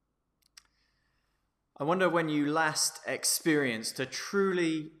I wonder when you last experienced a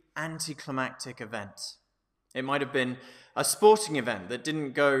truly anticlimactic event. It might have been a sporting event that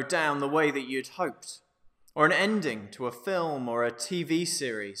didn't go down the way that you'd hoped, or an ending to a film or a TV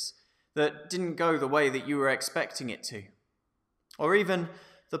series that didn't go the way that you were expecting it to, or even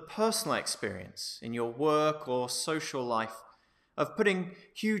the personal experience in your work or social life of putting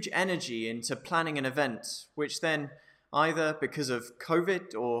huge energy into planning an event which then, either because of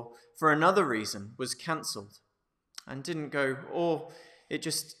COVID or for another reason, was cancelled and it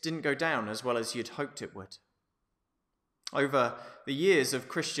just didn't go down as well as you'd hoped it would. Over the years of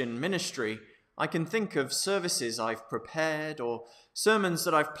Christian ministry, I can think of services I've prepared or sermons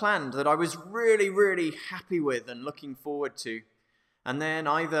that I've planned that I was really, really happy with and looking forward to. And then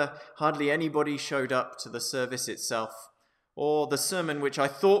either hardly anybody showed up to the service itself, or the sermon which I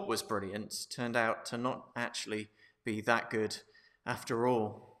thought was brilliant turned out to not actually be that good after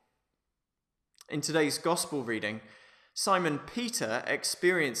all. In today's gospel reading, Simon Peter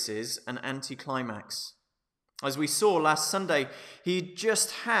experiences an anti-climax. As we saw last Sunday, he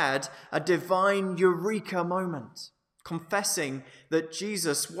just had a divine Eureka moment, confessing that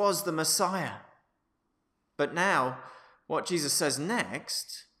Jesus was the Messiah. But now, what Jesus says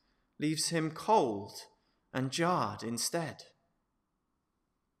next leaves him cold and jarred instead.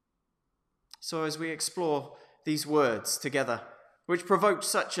 So as we explore these words together, which provoked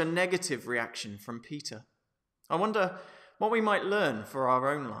such a negative reaction from Peter, I wonder what we might learn for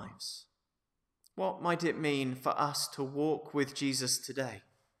our own lives. What might it mean for us to walk with Jesus today,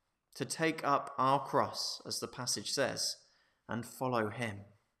 to take up our cross, as the passage says, and follow him?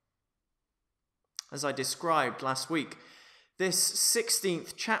 As I described last week, this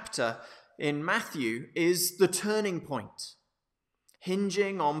 16th chapter in Matthew is the turning point.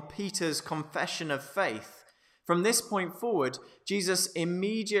 Hinging on Peter's confession of faith, from this point forward, Jesus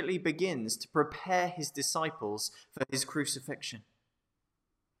immediately begins to prepare his disciples for his crucifixion.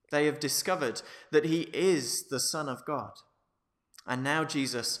 They have discovered that he is the Son of God. And now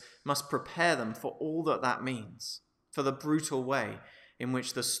Jesus must prepare them for all that means, for the brutal way in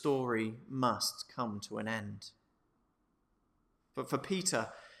which the story must come to an end. But for Peter,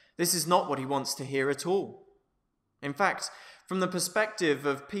 this is not what he wants to hear at all. In fact, from the perspective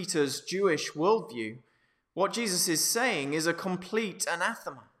of Peter's Jewish worldview, what Jesus is saying is a complete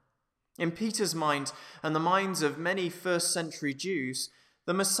anathema. In Peter's mind and the minds of many first century Jews,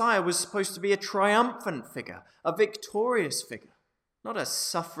 the Messiah was supposed to be a triumphant figure, a victorious figure, not a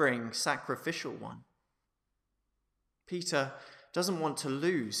suffering, sacrificial one. Peter doesn't want to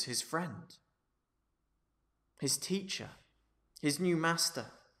lose his friend, his teacher, his new master.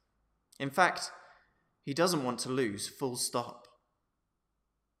 In fact, he doesn't want to lose, full stop.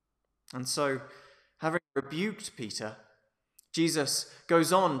 And so, having rebuked Peter, Jesus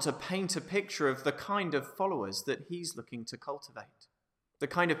goes on to paint a picture of the kind of followers that he's looking to cultivate, the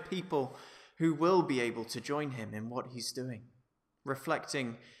kind of people who will be able to join him in what he's doing,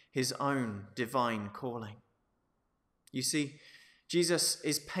 reflecting his own divine calling. You see, Jesus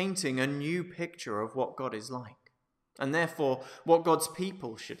is painting a new picture of what God is like, and therefore what God's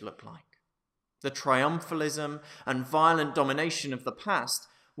people should look like. The triumphalism and violent domination of the past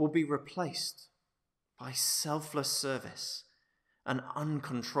will be replaced by selfless service and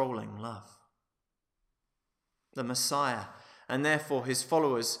uncontrolling love. The Messiah, and therefore his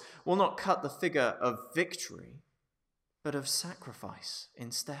followers, will not cut the figure of victory, but of sacrifice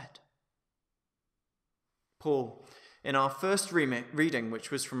instead. Paul, in our first reading,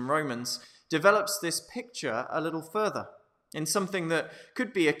 which was from Romans, develops this picture a little further in something that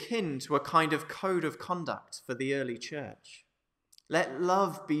could be akin to a kind of code of conduct for the early church. Let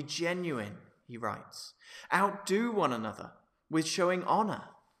love be genuine, he writes. Outdo one another with showing honor.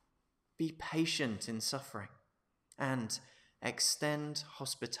 Be patient in suffering and extend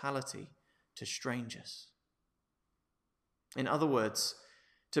hospitality to strangers. In other words,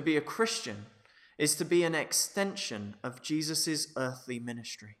 to be a Christian is to be an extension of Jesus' earthly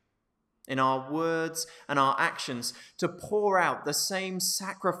ministry. In our words and our actions, to pour out the same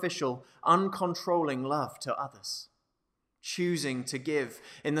sacrificial, uncontrolling love to others, choosing to give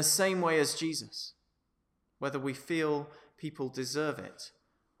in the same way as Jesus, whether we feel people deserve it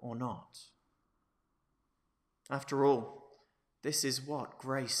or not. After all, this is what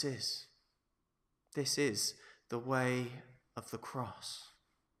grace is. This is the way of the cross.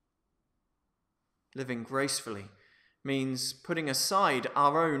 Living gracefully means putting aside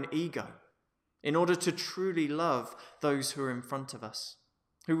our own ego in order to truly love those who are in front of us,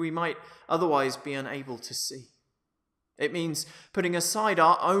 who we might otherwise be unable to see. It means putting aside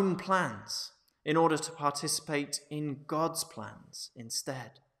our own plans in order to participate in God's plans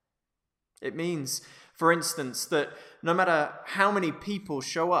instead. It means, for instance, that no matter how many people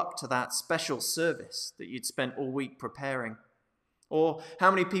show up to that special service that you'd spent all week preparing, or how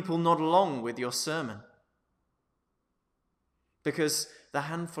many people nod along with your sermon, because the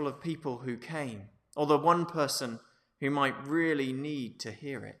handful of people who came, or the one person who might really need to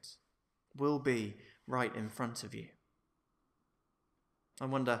hear it, will be right in front of you. I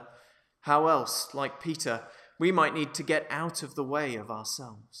wonder how else, like Peter, we might need to get out of the way of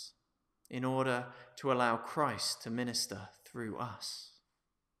ourselves in order to allow Christ to minister through us.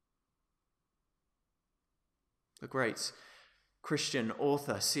 The great Christian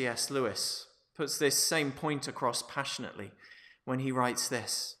author C.S. Lewis puts this same point across passionately when he writes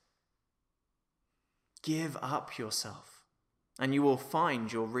this: "Give up yourself, and you will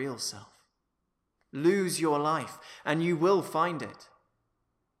find your real self. Lose your life, and you will find it.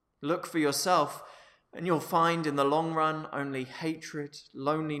 Look for yourself, and you'll find in the long run only hatred,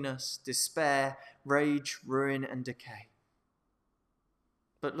 loneliness, despair, rage, ruin, and decay.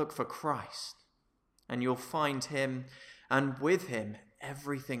 But look for Christ, and you'll find him, and with him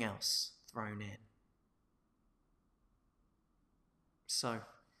everything else thrown in." So,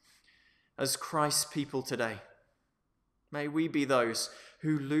 as Christ's people today, may we be those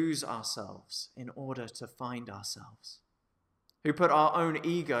who lose ourselves in order to find ourselves, who put our own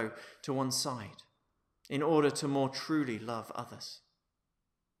ego to one side in order to more truly love others,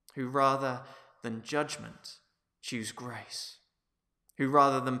 who rather than judgment choose grace, who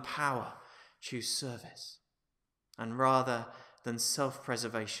rather than power choose service, and rather than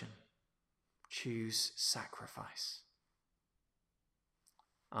self-preservation choose sacrifice.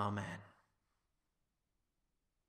 Amen.